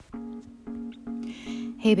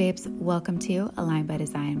Hey babes, welcome to Aligned by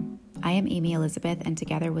Design. I am Amy Elizabeth, and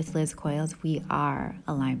together with Liz Coyles, we are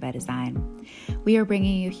Aligned by Design. We are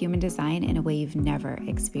bringing you human design in a way you've never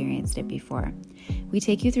experienced it before. We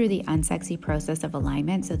take you through the unsexy process of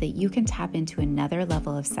alignment so that you can tap into another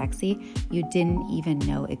level of sexy you didn't even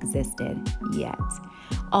know existed yet,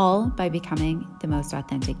 all by becoming the most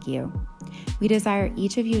authentic you. We desire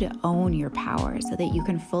each of you to own your power so that you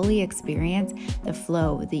can fully experience the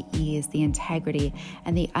flow, the ease, the integrity,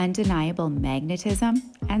 and the undeniable magnetism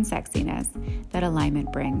and sexiness that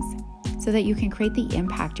alignment brings, so that you can create the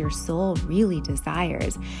impact your soul really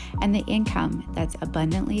desires and the income that's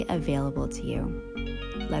abundantly available to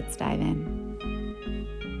you. Let's dive in.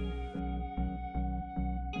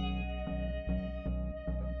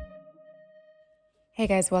 Hey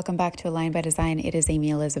guys, welcome back to Aligned by Design. It is Amy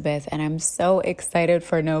Elizabeth, and I'm so excited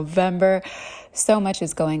for November. So much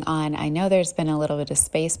is going on. I know there's been a little bit of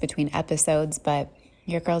space between episodes, but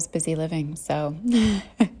your girl's busy living, so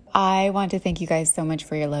I want to thank you guys so much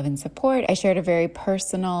for your love and support. I shared a very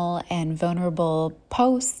personal and vulnerable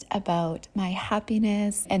post about my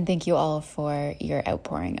happiness, and thank you all for your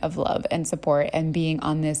outpouring of love and support and being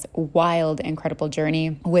on this wild, incredible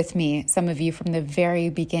journey with me. Some of you from the very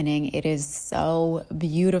beginning. It is so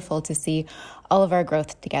beautiful to see all of our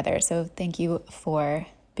growth together. So thank you for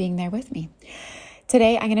being there with me.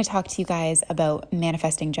 Today, I'm going to talk to you guys about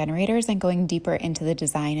manifesting generators and going deeper into the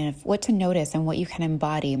design of what to notice and what you can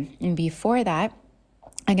embody. And before that,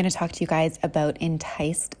 I'm going to talk to you guys about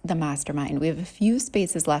Enticed the Mastermind. We have a few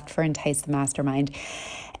spaces left for Enticed the Mastermind.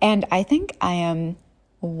 And I think I am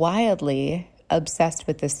wildly obsessed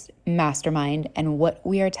with this mastermind and what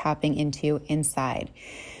we are tapping into inside,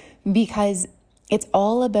 because it's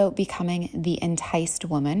all about becoming the enticed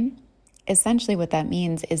woman. Essentially, what that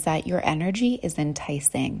means is that your energy is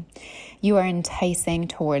enticing. You are enticing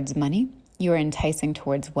towards money. You are enticing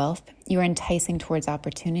towards wealth. You are enticing towards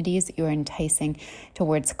opportunities. You are enticing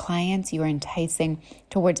towards clients. You are enticing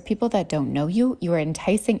towards people that don't know you. You are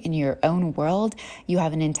enticing in your own world. You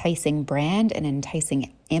have an enticing brand, an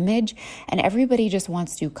enticing image, and everybody just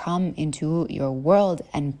wants to come into your world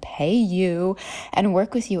and pay you and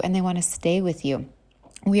work with you, and they want to stay with you.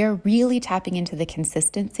 We are really tapping into the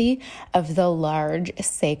consistency of the large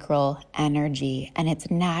sacral energy and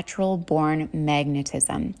its natural born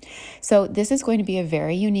magnetism. So this is going to be a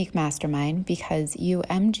very unique mastermind because you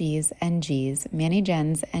MGs and Gs, many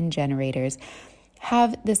gens and generators,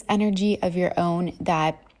 have this energy of your own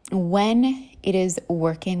that when it is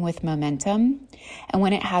working with momentum and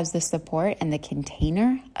when it has the support and the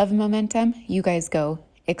container of momentum, you guys go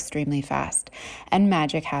extremely fast and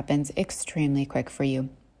magic happens extremely quick for you.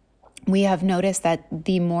 We have noticed that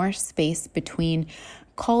the more space between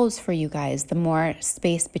calls for you guys, the more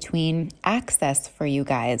space between access for you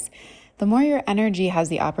guys, the more your energy has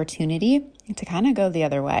the opportunity to kind of go the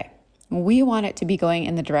other way. We want it to be going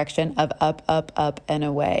in the direction of up, up, up and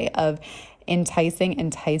away, of enticing,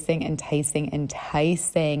 and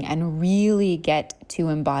really get to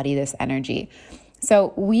embody this energy.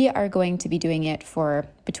 So we are going to be doing it for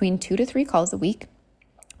between 2 to 3 calls a week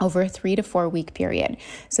over a 3 to 4 week period.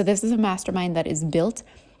 So this is a mastermind that is built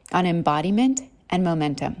on embodiment and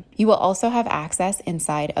momentum. You will also have access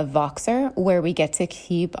inside of Voxer, where we get to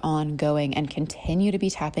keep on going and continue to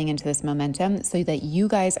be tapping into this momentum so that you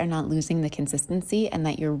guys are not losing the consistency and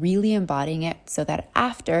that you're really embodying it so that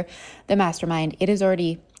after the mastermind, it is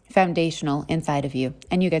already foundational inside of you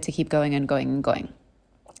and you get to keep going and going and going.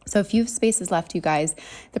 So a few spaces left, you guys.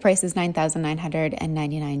 The price is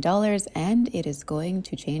 $9,999, and it is going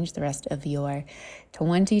to change the rest of your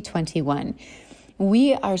 2021.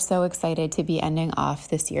 We are so excited to be ending off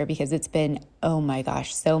this year because it's been, oh my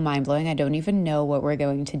gosh, so mind-blowing. I don't even know what we're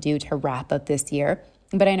going to do to wrap up this year.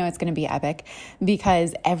 But I know it's going to be epic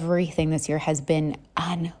because everything this year has been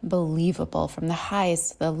unbelievable, from the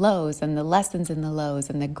highs to the lows and the lessons in the lows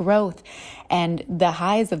and the growth and the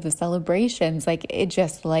highs of the celebrations. Like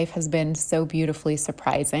life has been so beautifully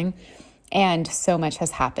surprising and so much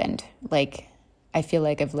has happened. Like I feel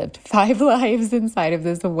like I've lived 5 lives inside of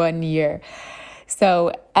this 1 year.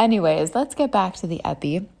 So anyways, let's get back to the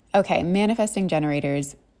epi. Okay, manifesting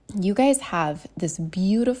generators, you guys have this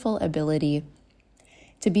beautiful ability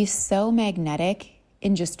to be so magnetic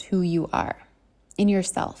in just who you are, in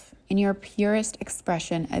yourself, in your purest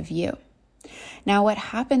expression of you. Now, what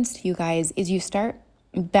happens to you guys is you start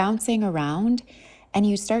bouncing around and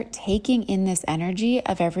you start taking in this energy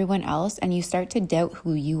of everyone else and you start to doubt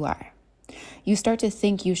who you are. You start to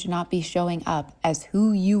think you should not be showing up as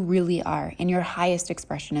who you really are in your highest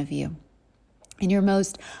expression of you, in your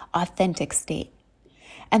most authentic state.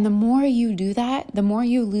 And the more you do that, the more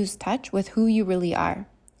you lose touch with who you really are.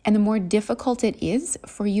 And the more difficult it is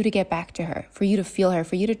for you to get back to her, for you to feel her,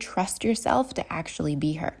 for you to trust yourself to actually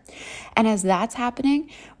be her. And as that's happening,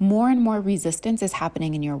 more and more resistance is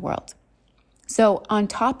happening in your world. So on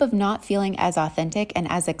top of not feeling as authentic and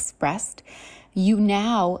as expressed, you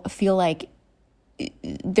now feel like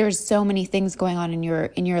there's so many things going on in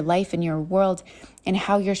your life, in your world, and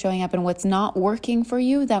how you're showing up and what's not working for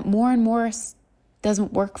you, that more and more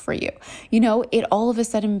doesn't work for you. It all of a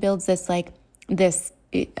sudden builds this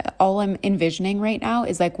all I'm envisioning right now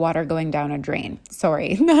is like water going down a drain.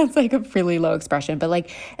 Sorry, that's like a really low expression, but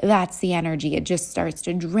like that's the energy. It just starts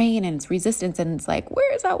to drain and it's resistance and it's like,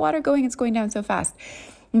 where is that water going? It's going down so fast.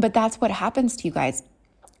 But that's what happens to you guys.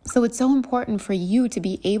 So it's so important for you to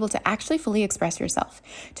be able to actually fully express yourself,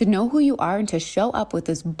 to know who you are and to show up with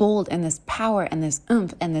this bold and this power and this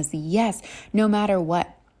oomph and this yes, no matter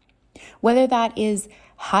what. Whether that is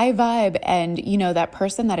high vibe and, that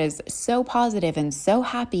person that is so positive and so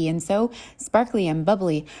happy and so sparkly and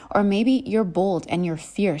bubbly, or maybe you're bold and you're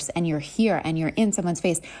fierce and you're here and you're in someone's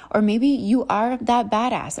face, or maybe you are that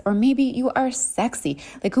badass, or maybe you are sexy.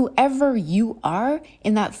 Like whoever you are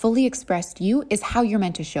in that fully expressed you is how you're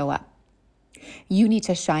meant to show up. You need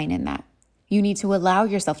to shine in that. You need to allow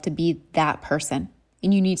yourself to be that person,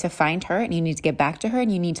 and you need to find her and you need to get back to her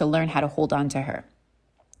and you need to learn how to hold on to her.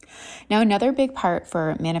 Now, another big part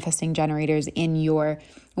for manifesting generators in your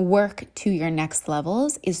work to your next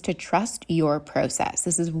levels is to trust your process.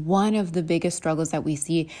 This is one of the biggest struggles that we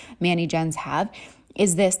see Manny Gens have,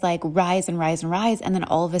 is this like rise and rise and rise. And then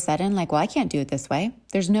all of a sudden, like, well, I can't do it this way.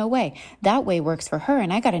 There's no way. That way works for her.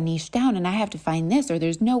 And I got to niche down and I have to find this, or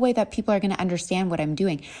there's no way that people are going to understand what I'm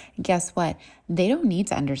doing. Guess what? They don't need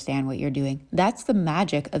to understand what you're doing. That's the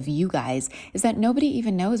magic of you guys, is that nobody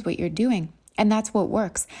even knows what you're doing. And that's what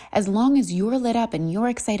works. As long as you're lit up and you're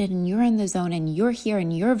excited and you're in the zone and you're here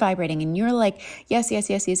and you're vibrating and you're like, yes, yes,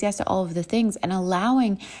 yes, yes, yes to all of the things and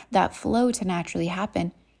allowing that flow to naturally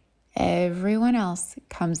happen, everyone else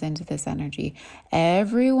comes into this energy.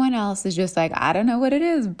 Everyone else is just like, I don't know what it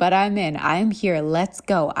is, but I'm in. I'm here. Let's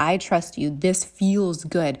go. I trust you. This feels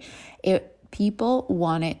good. People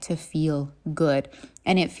want it to feel good.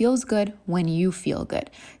 And it feels good when you feel good.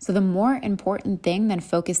 So the more important thing than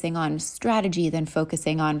focusing on strategy, than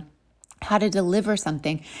focusing on how to deliver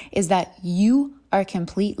something, is that you are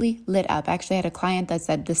completely lit up. Actually, I had a client that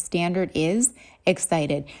said the standard is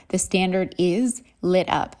excited. The standard is lit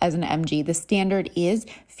up as an MG. The standard is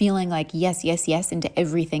feeling like yes, yes, yes into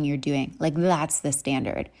everything you're doing. Like that's the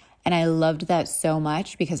standard. And I loved that so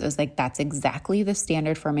much because it was like, that's exactly the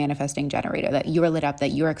standard for a manifesting generator, that you're lit up,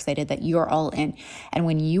 that you're excited, that you're all in. And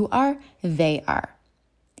when you are, they are.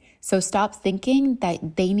 So stop thinking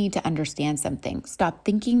that they need to understand something. Stop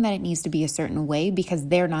thinking that it needs to be a certain way because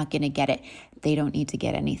they're not going to get it. They don't need to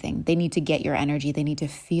get anything. They need to get your energy. They need to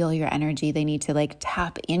feel your energy. They need to like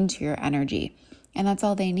tap into your energy. And that's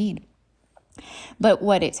all they need. But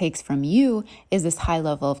what it takes from you is this high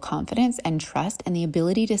level of confidence and trust and the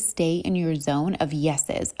ability to stay in your zone of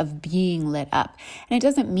yeses, of being lit up. And it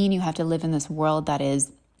doesn't mean you have to live in this world that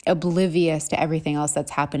is oblivious to everything else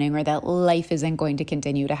that's happening or that life isn't going to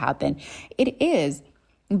continue to happen. It is.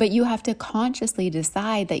 But you have to consciously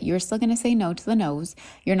decide that you're still going to say no to the no's.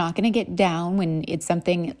 You're not going to get down when it's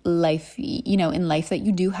something life, in life that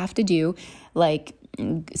you do have to do, like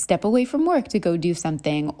step away from work to go do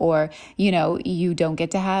something, or, you don't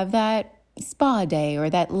get to have that spa day or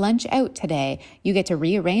that lunch out today. You get to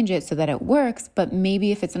rearrange it so that it works. But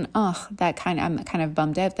maybe if it's I'm kind of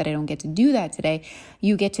bummed out that I don't get to do that today,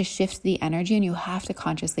 you get to shift the energy, and you have to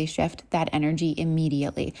consciously shift that energy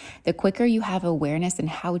immediately. The quicker you have awareness in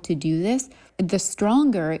how to do this, the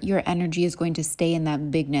stronger your energy is going to stay in that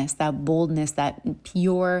bigness, that boldness, that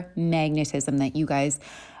pure magnetism that you guys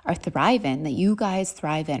are thrive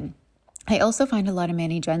in. I also find a lot of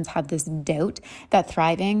Manny Gens have this doubt that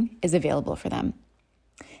thriving is available for them.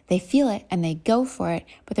 They feel it and they go for it,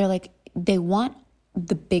 but they're like, they want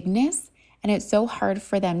the bigness, and it's so hard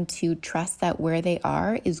for them to trust that where they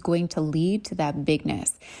are is going to lead to that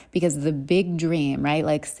bigness, because the big dream, right?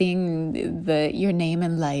 Like seeing your name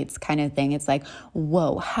in lights kind of thing. It's like,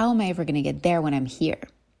 whoa, how am I ever going to get there when I'm here?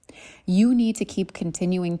 You need to keep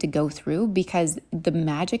continuing to go through, because the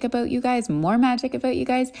magic about you guys, more magic about you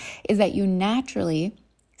guys, is that you naturally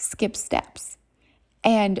skip steps.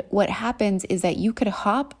 And what happens is that you could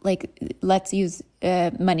hop, like let's use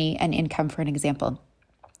money and income for an example.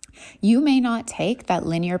 You may not take that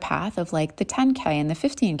linear path of like the 10K and the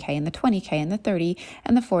 15K and the 20K and the 30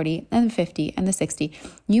 and the 40 and the 50 and the 60.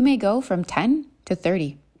 You may go from 10 to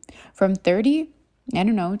 30. From 30, I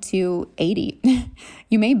don't know, to 80.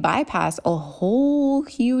 You may bypass a whole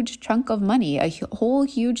huge chunk of money, a whole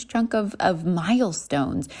huge chunk of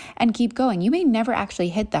milestones and keep going. You may never actually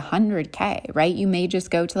hit the 100K, right? You may just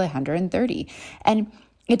go to the 130. And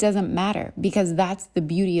it doesn't matter, because that's the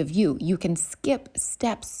beauty of you. You can skip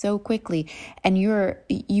steps so quickly, and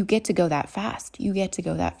you get to go that fast. You get to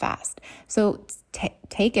go that fast. So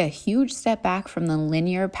take a huge step back from the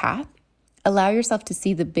linear path. Allow yourself to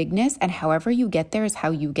see the bigness, and however you get there is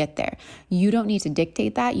how you get there. You don't need to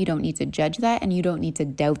dictate that. You don't need to judge that, and you don't need to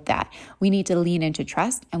doubt that. We need to lean into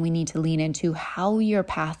trust, and we need to lean into how your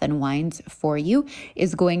path unwinds for you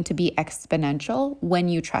is going to be exponential when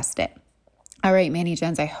you trust it. All right, Manny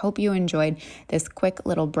Jones, I hope you enjoyed this quick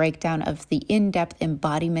little breakdown of the in-depth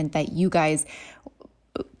embodiment that you guys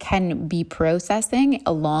can be processing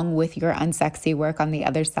along with your unsexy work on the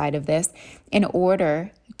other side of this in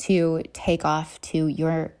order to take off to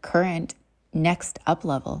your current next up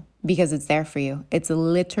level, because it's there for you. It's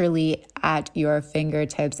literally at your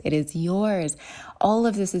fingertips. It is yours. All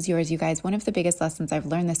of this is yours, you guys. One of the biggest lessons I've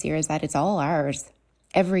learned this year is that it's all ours.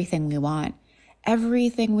 Everything we want.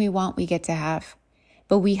 Everything we want, we get to have.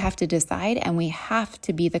 But we have to decide, and we have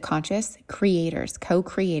to be the conscious creators,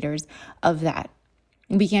 co-creators of that.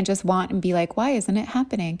 We can't just want and be like, why isn't it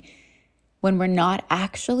happening? When we're not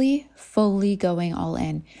actually fully going all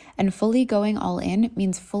in. And fully going all in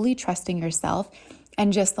means fully trusting yourself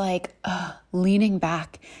and just like leaning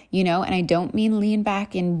back, And I don't mean lean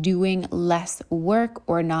back in doing less work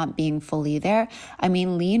or not being fully there. I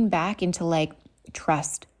mean, lean back into like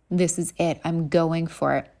trust. This is it. I'm going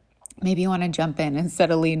for it. Maybe you want to jump in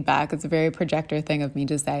instead of lean back. It's a very projector thing of me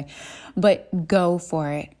to say, but go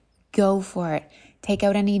for it. Go for it. Take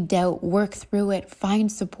out any doubt, work through it,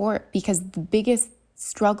 find support, because the biggest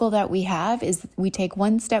struggle that we have is we take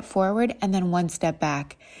one step forward and then one step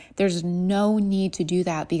back. There's no need to do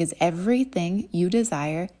that, because everything you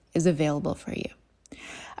desire is available for you.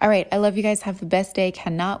 All right. I love you guys. Have the best day.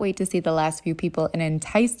 Cannot wait to see the last few people and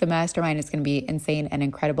entice the mastermind. It's going to be insane and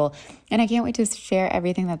incredible. And I can't wait to share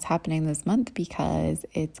everything that's happening this month, because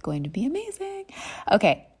it's going to be amazing.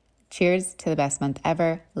 Okay. Cheers to the best month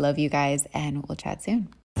ever. Love you guys, and we'll chat soon.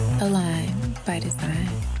 Align by Design.